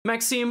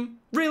 Maxime,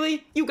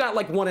 really? You got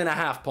like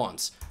 1.5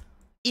 pawns.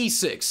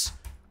 e6,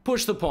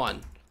 push the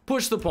pawn.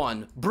 Push the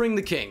pawn. Bring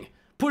the king.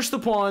 Push the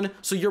pawn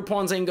so your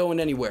pawns ain't going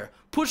anywhere.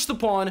 Push the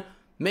pawn.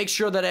 Make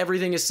sure that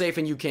everything is safe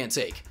and you can't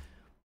take.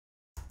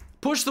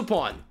 Push the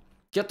pawn.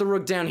 Get the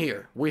rook down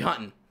here. We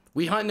hunting.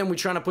 We hunting and we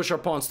trying to push our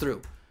pawns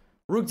through.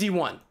 Rook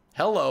d1.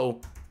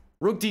 Hello.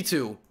 Rook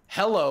d2.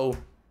 Hello.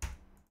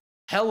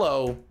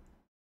 Hello.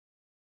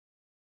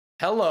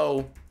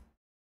 Hello.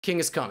 King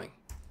is coming.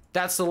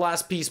 That's the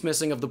last piece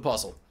missing of the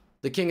puzzle.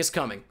 The king is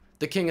coming.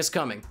 The king is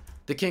coming.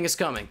 The king is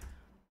coming.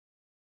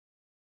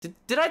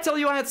 Did I tell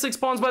you I had 6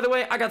 pawns, by the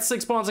way? I got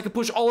 6 pawns. I can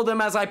push all of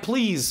them as I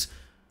please.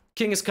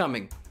 King is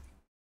coming.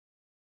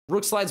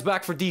 Rook slides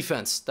back for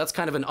defense. That's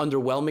kind of an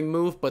underwhelming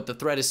move, but the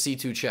threat is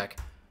c2 check.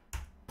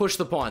 Push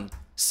the pawn.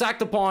 Sack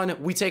the pawn.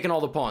 We taking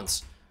all the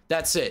pawns.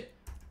 That's it.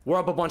 We're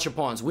up a bunch of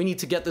pawns. We need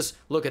to get this.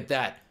 Look at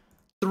that.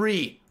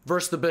 3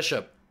 versus the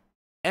bishop.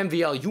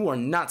 MVL, you are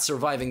not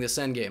surviving this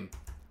endgame.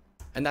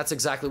 And that's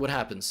exactly what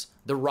happens.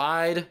 The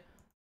ride.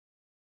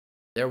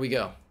 There we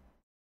go.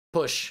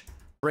 Push.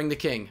 Bring the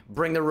king.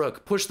 Bring the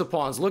rook. Push the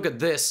pawns. Look at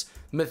this.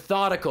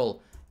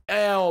 Methodical.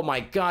 Oh my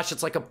gosh,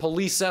 it's like a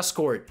police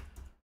escort.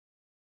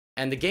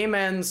 And the game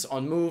ends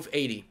on move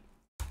 80.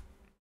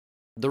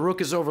 The rook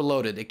is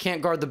overloaded. It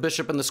can't guard the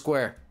bishop in the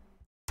square.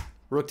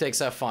 Rook takes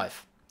f5.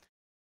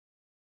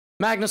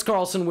 Magnus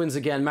Carlsen wins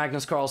again.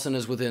 Magnus Carlsen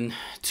is within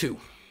 2.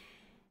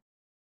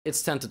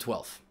 It's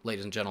 10-12,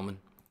 ladies and gentlemen.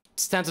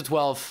 It's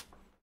 10-12.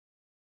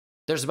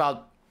 There's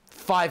about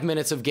 5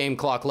 minutes of game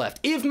clock left.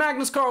 If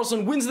Magnus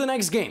Carlsen wins the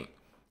next game,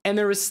 and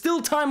there is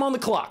still time on the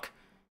clock,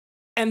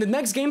 and the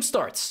next game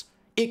starts,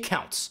 it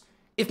counts.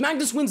 If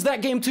Magnus wins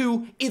that game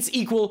too, it's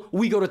equal.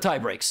 We go to tie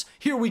breaks.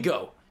 Here we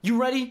go.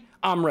 You ready?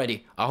 I'm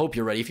ready. I hope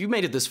you're ready. If you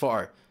made it this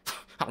far,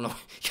 I don't know.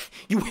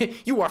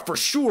 You are for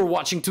sure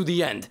watching to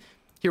the end.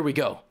 Here we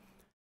go.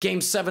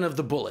 Game 7 of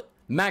the bullet.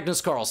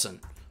 Magnus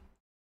Carlsen.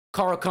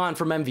 Caro-Kann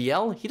from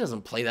MVL. He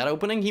doesn't play that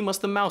opening. He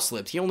must have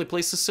mouse-lipped. He only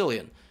plays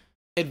Sicilian.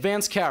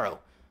 Advanced Caro.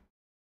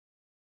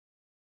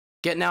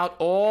 Getting out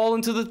all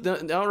into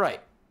the... all right.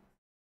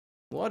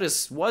 What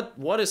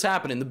is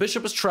happening? The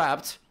bishop is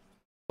trapped.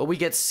 But we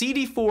get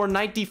cd4,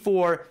 knight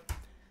d4.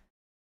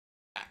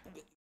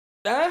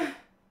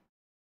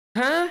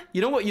 Huh?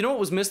 You know what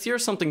was missed here?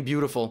 Something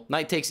beautiful.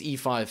 Knight takes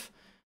e5.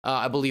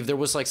 I believe there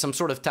was like some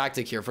sort of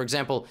tactic here. For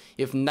example,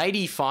 if knight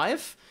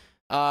e5,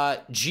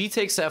 g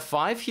takes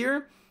f5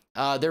 here,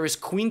 there is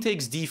queen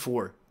takes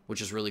d4,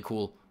 which is really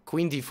cool.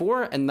 Queen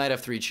d4 and knight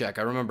f3 check.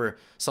 I remember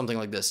something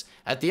like this.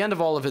 At the end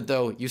of all of it,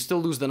 though, you still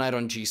lose the knight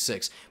on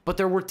g6. But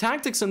there were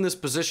tactics in this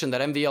position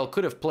that MVL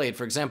could have played,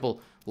 for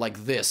example,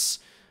 like this,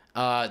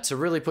 to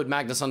really put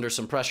Magnus under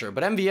some pressure.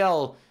 But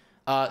MVL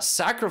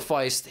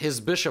sacrificed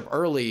his bishop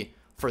early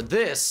for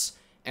this,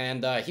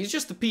 and he's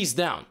just a piece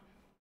down.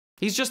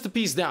 He's just a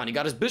piece down. He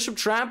got his bishop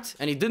trapped,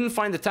 and he didn't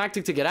find the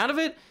tactic to get out of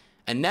it.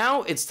 And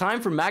now it's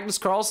time for Magnus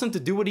Carlsen to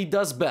do what he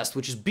does best,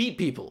 which is beat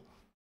people.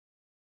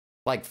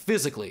 Like,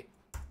 physically.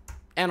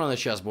 And on the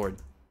chessboard.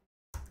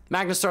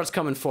 Magnus starts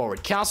coming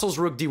forward. Castles,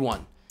 rook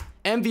d1.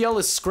 MVL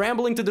is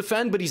scrambling to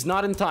defend, but he's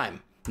not in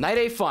time. Knight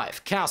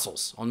a5.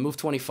 Castles on move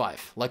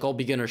 25, like all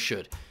beginners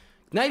should.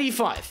 Knight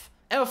e5.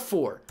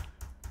 f4.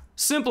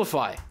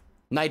 Simplify.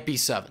 Knight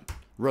b7.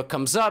 Rook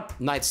comes up,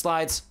 knight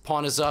slides,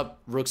 pawn is up,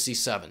 rook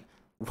c7.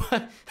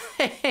 What?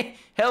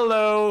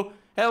 Hello,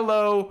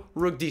 hello,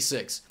 rook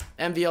d6.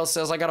 MVL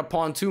says, I got a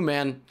pawn too,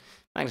 man.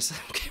 Magnus,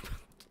 okay.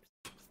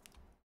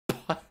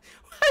 What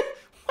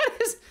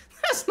is,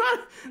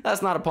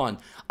 that's not a pawn.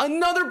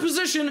 Another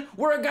position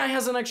where a guy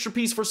has an extra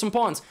piece for some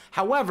pawns.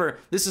 However,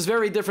 this is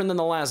very different than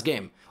the last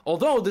game.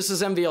 Although this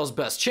is MVL's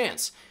best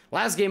chance.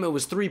 Last game it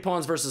was 3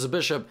 pawns versus a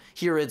bishop.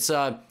 Here it's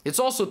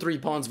also 3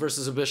 pawns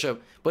versus a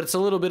bishop, but it's a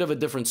little bit of a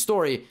different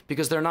story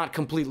because they're not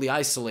completely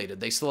isolated.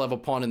 They still have a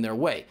pawn in their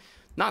way.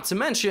 Not to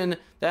mention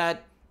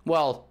that,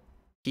 well,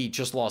 he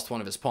just lost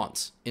one of his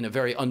pawns in a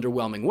very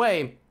underwhelming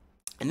way.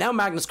 And now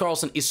Magnus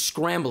Carlsen is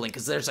scrambling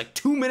because there's like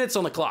 2 minutes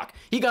on the clock.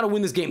 He got to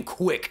win this game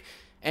quick,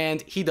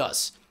 and he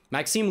does.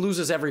 Maxime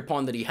loses every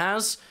pawn that he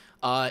has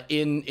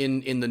in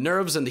the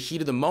nerves and the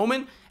heat of the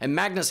moment, and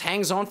Magnus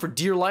hangs on for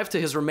dear life to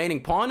his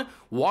remaining pawn,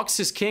 walks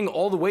his king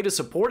all the way to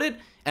support it,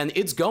 and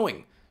it's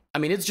going. I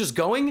mean, it's just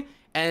going,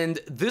 and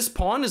this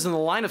pawn is in the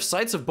line of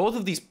sights of both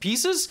of these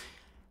pieces,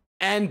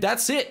 and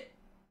that's it.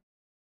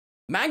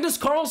 Magnus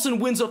Carlsen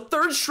wins a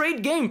 3rd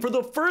straight game for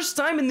the first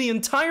time in the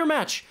entire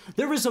match.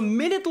 There is a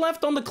minute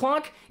left on the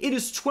clock. It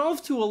is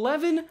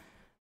 12-11.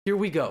 Here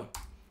we go.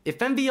 If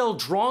MVL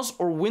draws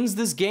or wins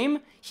this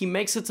game, he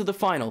makes it to the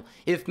final.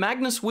 If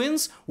Magnus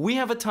wins, we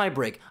have a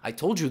tiebreak. I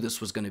told you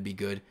this was going to be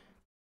good.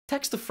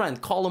 Text a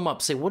friend, call him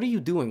up, say, what are you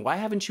doing? Why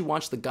haven't you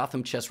watched the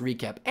Gothamchess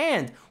recap?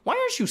 And why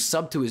aren't you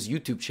subbed to his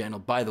YouTube channel,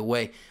 by the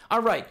way?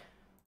 All right,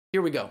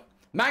 here we go.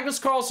 Magnus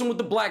Carlsen with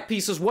the black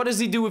pieces. What does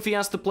he do if he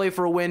has to play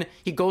for a win?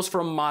 He goes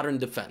for a modern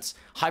defense.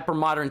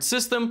 Hyper-modern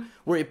system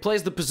where he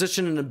plays the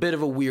position in a bit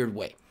of a weird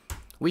way.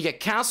 We get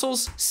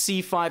castles,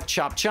 c5,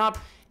 chop, chop.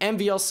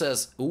 MVL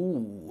says,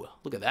 ooh,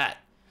 look at that.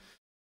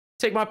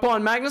 Take my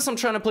pawn, Magnus. I'm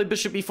trying to play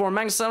bishop e4.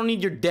 Magnus, I don't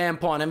need your damn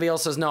pawn. MVL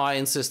says, no, I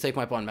insist. Take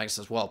my pawn. Magnus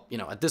says, well, you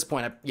know, at this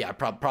point, I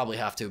probably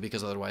have to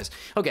because otherwise.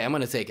 Okay, I'm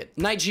going to take it.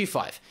 Knight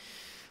g5.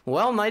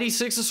 Well, knight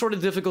e6 is sort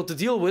of difficult to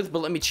deal with, but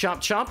let me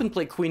chop, chop and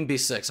play queen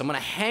b6. I'm going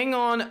to hang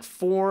on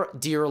for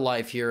dear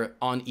life here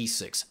on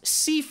e6.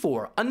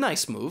 c4, a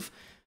nice move.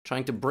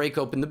 Trying to break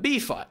open the b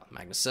file.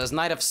 Magnus says,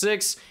 knight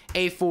f6,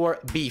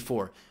 a4,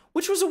 b4.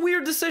 Which was a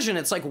weird decision.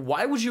 It's like,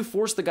 why would you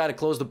force the guy to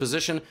close the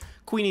position?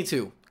 Queen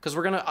e2, because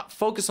we're going to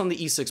focus on the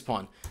e6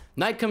 pawn.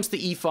 Knight comes to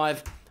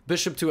e5,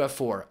 bishop to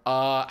f4.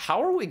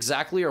 How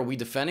exactly are we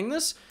defending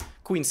this?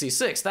 Queen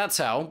c6, that's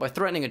how, by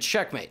threatening a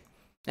checkmate.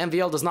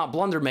 MVL does not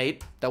blunder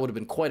mate. That would have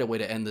been quite a way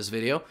to end this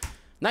video.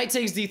 Knight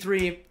takes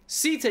d3,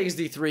 c takes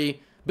d3,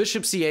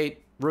 bishop c8,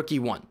 rook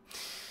e1.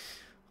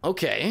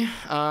 Okay,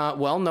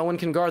 well, no one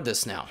can guard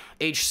this now.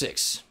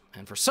 h6.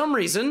 And for some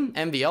reason,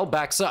 MVL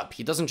backs up.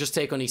 He doesn't just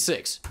take on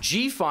e6.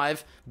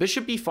 g5,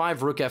 bishop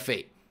e5, rook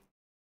f8.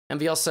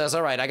 MVL says,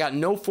 all right, I got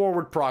no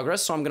forward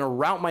progress, so I'm going to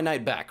route my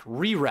knight back.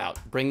 Reroute.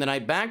 Bring the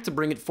knight back to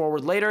bring it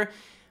forward later.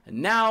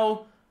 And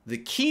now, the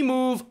key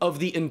move of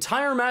the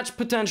entire match,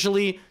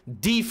 potentially,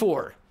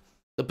 d4.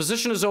 The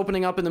position is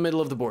opening up in the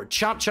middle of the board.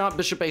 Chop, chop,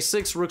 bishop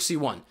a6, rook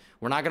c1.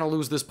 We're not going to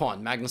lose this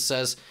pawn. Magnus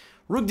says,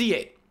 rook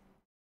d8.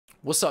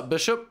 What's up,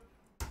 bishop?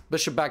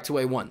 Bishop back to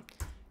a1.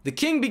 The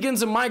king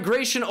begins a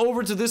migration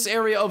over to this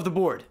area of the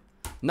board.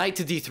 Knight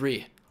to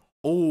d3.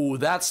 Oh,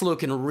 that's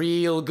looking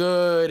real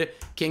good.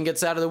 King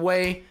gets out of the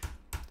way.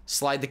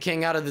 Slide the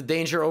king out of the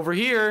danger over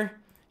here.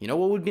 You know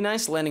what would be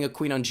nice? Landing a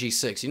queen on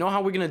g6. You know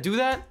how we're going to do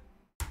that?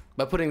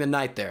 By putting the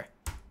knight there.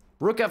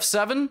 Rook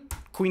f7,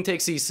 queen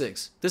takes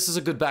e6. This is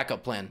a good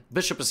backup plan.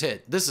 Bishop is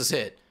hit. This is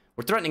hit.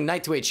 We're threatening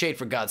knight to h8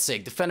 for God's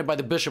sake. Defended by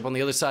the bishop on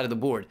the other side of the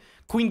board.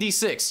 Queen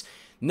d6.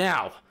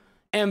 Now,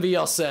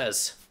 MVL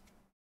says...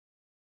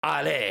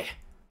 Allez.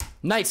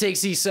 Knight takes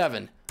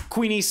e7.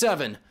 Queen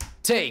e7.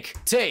 Take,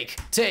 take,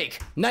 take.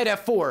 Knight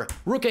f4.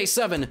 Rook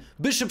a7.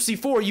 Bishop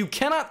c4. You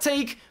cannot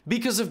take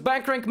because of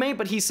back rank mate,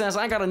 but he says,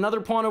 I got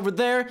another pawn over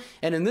there.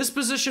 And in this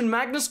position,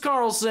 Magnus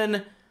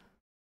Carlsen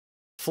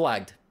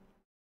flagged.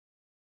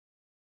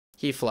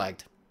 He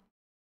flagged.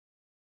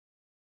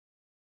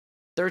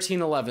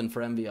 13-11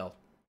 for MVL.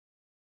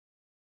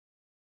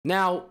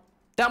 Now,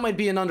 that might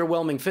be an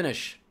underwhelming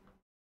finish.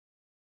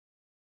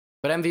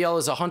 But MVL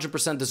is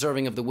 100%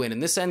 deserving of the win. In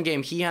this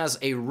endgame, he has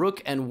a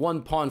rook and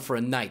 1 pawn for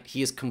a knight.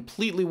 He is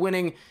completely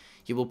winning.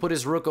 He will put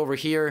his rook over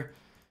here.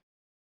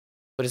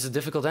 But it's a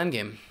difficult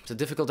endgame. It's a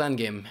difficult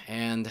endgame.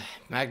 And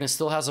Magnus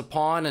still has a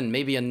pawn and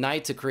maybe a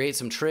knight to create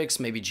some tricks.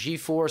 Maybe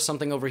g4,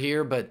 something over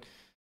here. But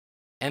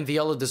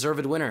MVL, a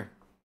deserved winner.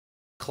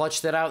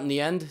 Clutched it out in the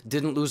end.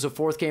 Didn't lose a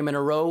 4th game in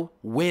a row.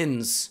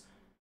 Wins.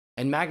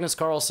 And Magnus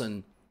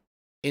Carlsen,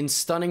 in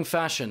stunning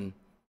fashion,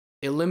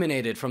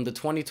 eliminated from the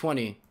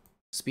 2020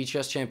 Speed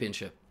Chess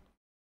Championship.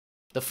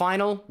 The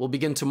final will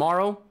begin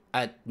tomorrow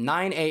at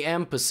 9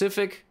 a.m.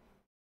 Pacific.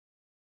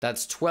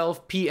 That's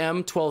 12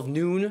 p.m., 12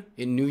 noon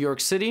in New York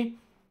City.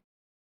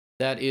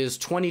 That is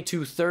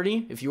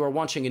 22:30 if you are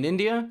watching in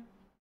India.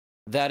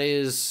 That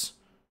is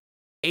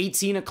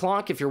 18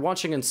 o'clock if you're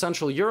watching in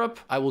Central Europe.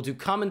 I will do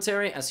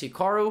commentary as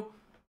Hikaru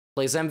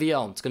plays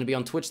MVL. It's going to be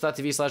on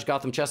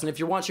twitch.tv/Gothamchess. And if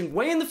you're watching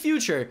way in the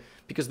future,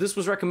 because this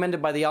was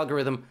recommended by the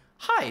algorithm,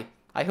 hi,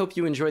 I hope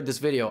you enjoyed this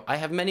video. I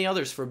have many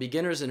others for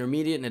beginners,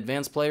 intermediate, and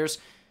advanced players.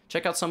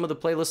 Check out some of the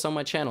playlists on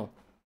my channel.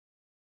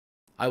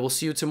 I will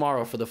see you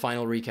tomorrow for the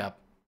final recap.